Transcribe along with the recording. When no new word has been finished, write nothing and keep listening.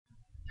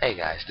Hey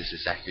guys, this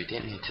is Zachary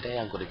Denton, and today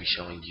I'm going to be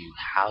showing you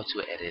how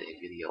to edit a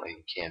video in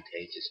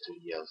Camtasia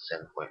Studio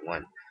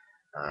 7.1.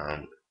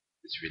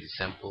 It's really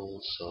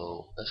simple,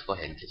 so let's go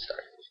ahead and get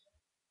started.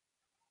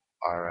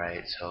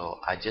 Alright,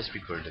 so I just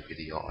recorded a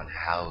video on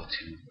how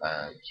to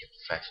get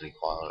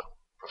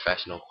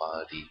professional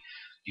quality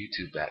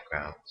YouTube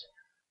backgrounds.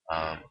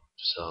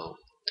 So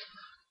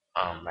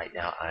right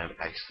now I'm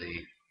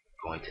actually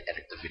going to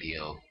edit the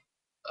video,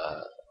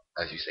 uh,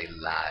 as you say,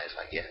 live,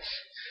 I guess.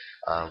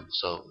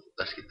 So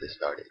let's get this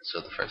started.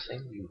 So the first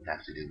thing you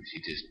have to do is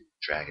you just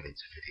drag it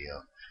into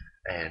video,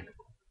 and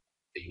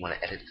you want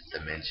to edit the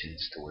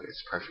dimensions to where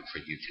it's perfect for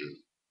YouTube,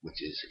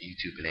 which is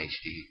YouTube in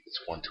HD.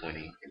 It's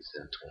 120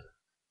 instead of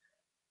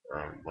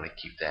 20. You want to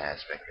keep the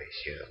aspect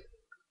ratio,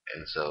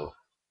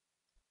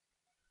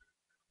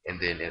 and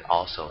then it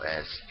also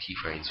adds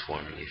keyframes for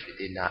me. If it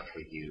did not for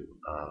you,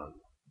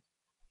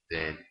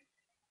 then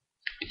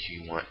if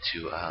you want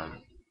to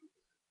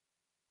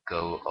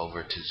go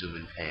over to zoom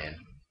and pan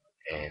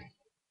and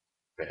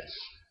press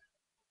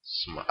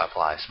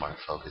apply smart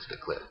focus to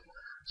clip.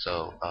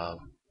 So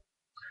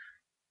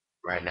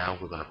right now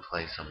we're gonna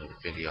play some of the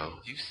video.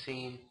 You've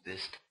seen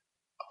this.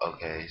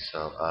 Okay,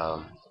 so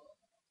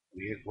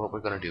what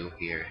we're gonna do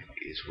here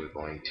is we're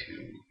going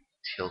to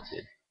tilt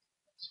it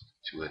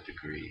to a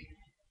degree.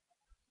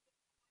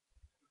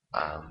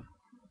 I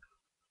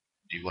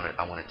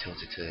want to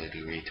tilt it to a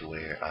degree to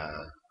where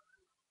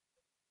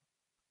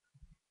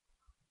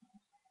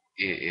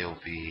it'll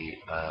be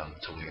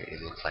to where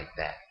it looks like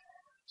that.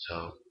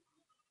 So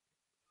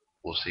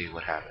we'll see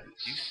what happens.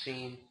 You've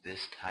seen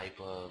this type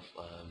of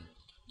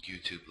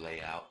YouTube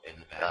layout in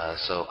the background.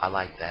 So I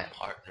like that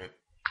partner.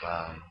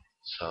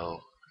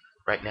 So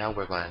right now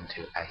we're going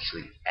to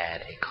actually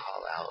add a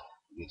call out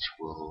which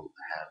will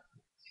have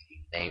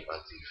the name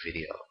of the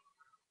video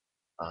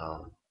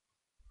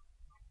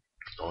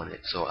on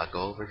it. So I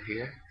go over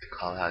here, the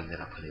call out, and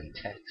then I put in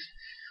text,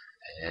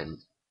 and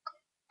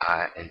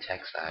in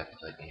text I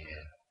put in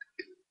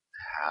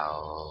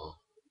how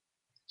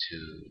to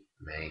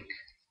make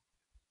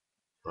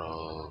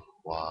pro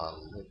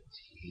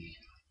quality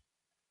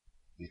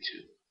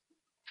YouTube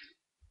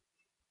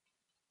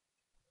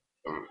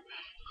or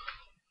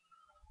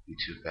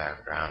YouTube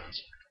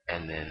backgrounds,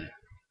 and then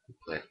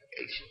put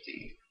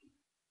HD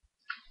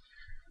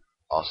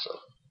also.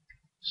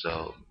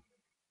 So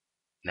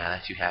now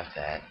that you have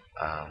that,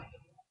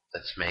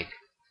 let's make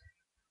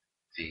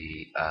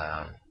the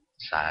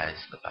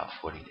size about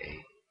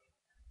 48.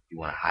 You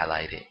want to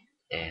highlight it,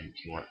 and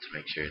you want to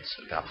make sure it's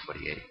about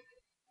 48.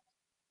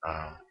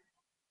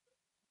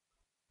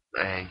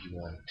 And you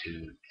want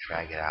to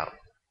drag it out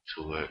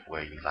to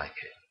where you like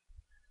it.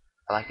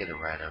 I like it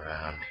right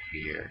around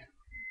here.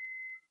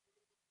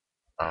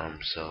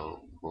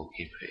 So we'll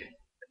keep it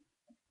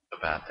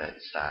about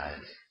that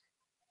size.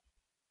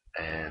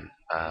 And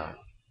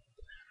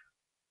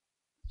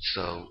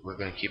so we're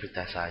going to keep it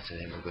that size, and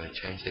then we're going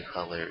to change the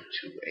color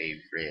to a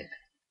red.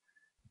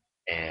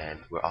 And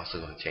we're also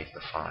going to change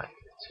the font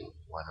to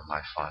one of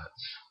my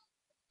fonts.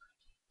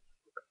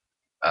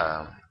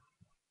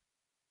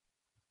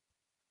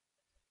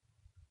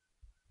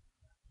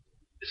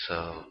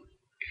 So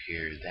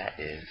here that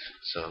is.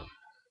 So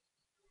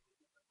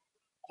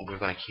we're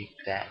going to keep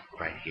that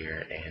right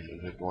here,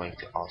 and we're going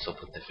to also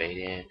put the fade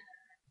in,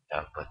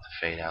 but the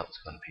fade out is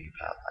going to be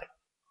about like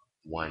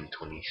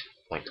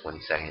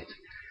 120.20 seconds.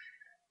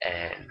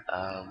 And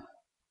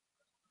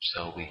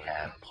so we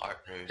have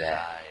partners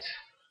that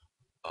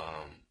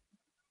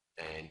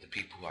and the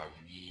people who are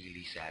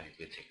really savvy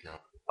with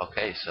technology.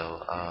 Okay,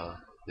 so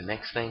the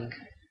next thing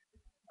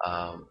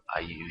I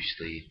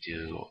usually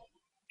do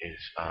is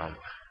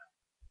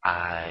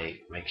I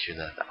make sure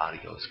that the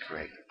audio is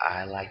correct.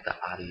 I like the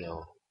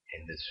audio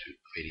in this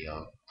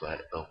video,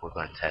 but we're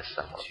going to test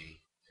some of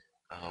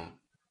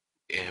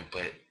it.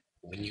 But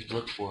when you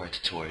look for a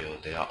tutorial,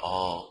 they are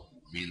all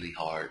really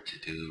hard to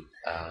do,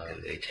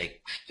 and they take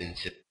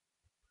extensive.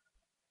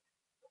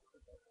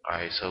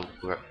 Alright, so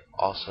we're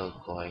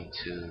also going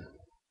to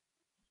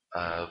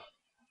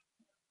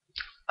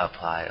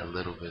apply a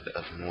little bit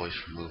of noise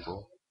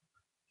removal.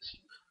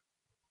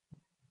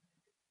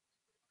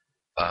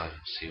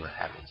 See what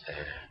happens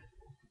there.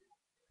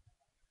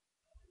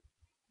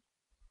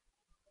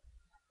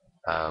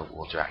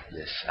 We'll drag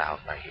this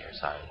out right here.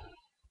 Sorry.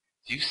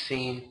 You've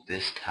seen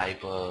this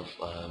type of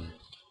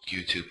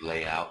YouTube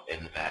layout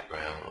in the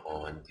background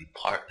on the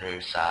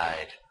partner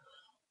side,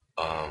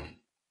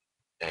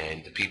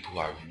 and the people who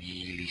are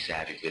really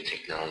savvy with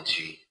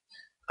technology.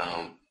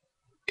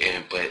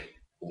 But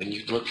when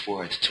you look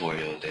for a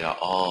tutorial, they are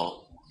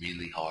all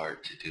really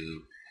hard to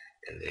do,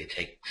 and they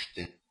take.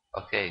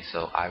 Okay,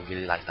 so I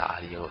really like the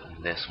audio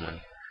in this one,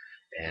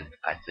 and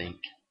I think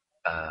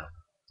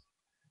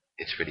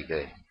it's pretty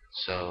good.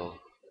 So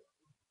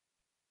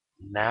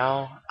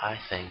now I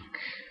think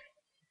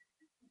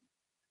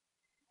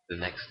the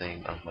next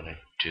thing I'm gonna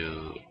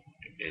do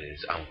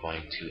is I'm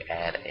going to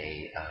add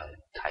a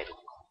title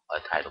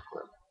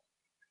clip,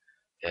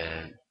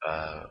 and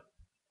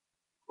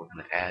we're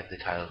gonna add the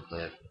title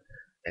clip,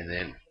 and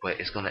then but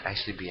it's gonna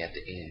actually be at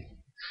the end.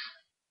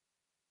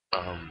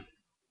 Um,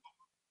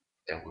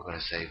 and we're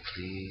gonna say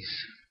please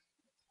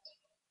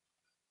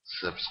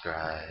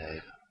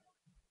subscribe,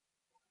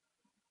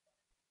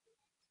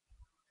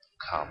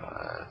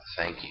 comma,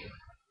 thank you.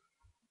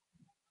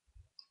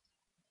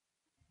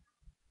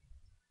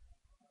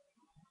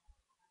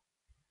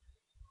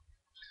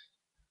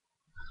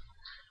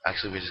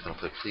 Actually, we're just gonna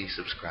put please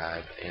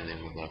subscribe, and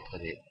then we're gonna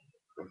put it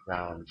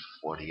around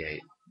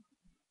 48.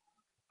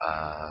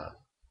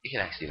 You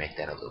can actually make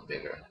that a little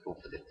bigger. We'll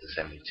put it to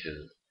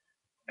 72,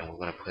 and we're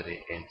gonna put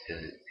it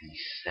into the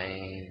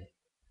same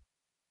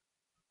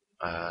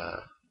uh,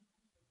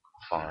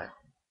 font,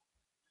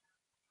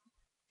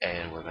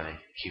 and we're gonna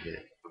keep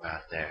it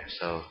about there.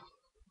 So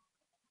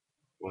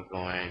we're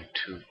going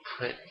to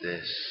put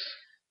this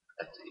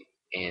at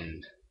the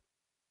end.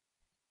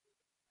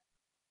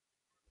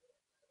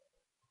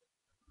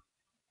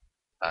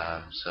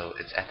 So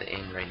it's at the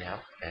end right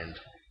now, and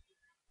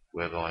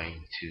we're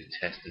going to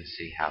test and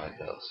see how it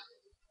goes.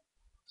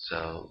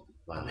 So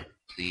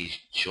please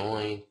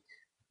join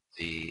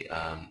the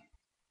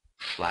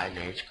Fly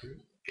Nerds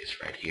group.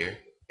 It's right here,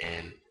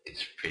 and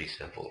it's pretty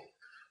simple.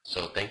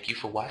 So thank you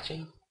for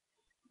watching.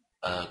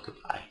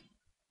 Goodbye.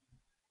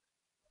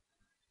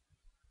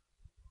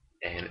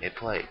 And it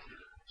played.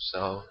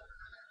 So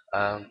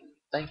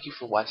thank you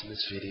for watching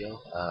this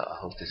video. I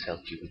hope this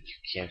helped you with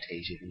your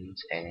Camtasia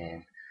needs,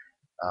 and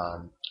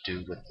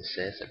do what this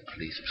says, and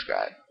please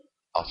subscribe.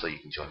 Also, you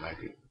can join my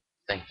group.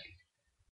 Thank you.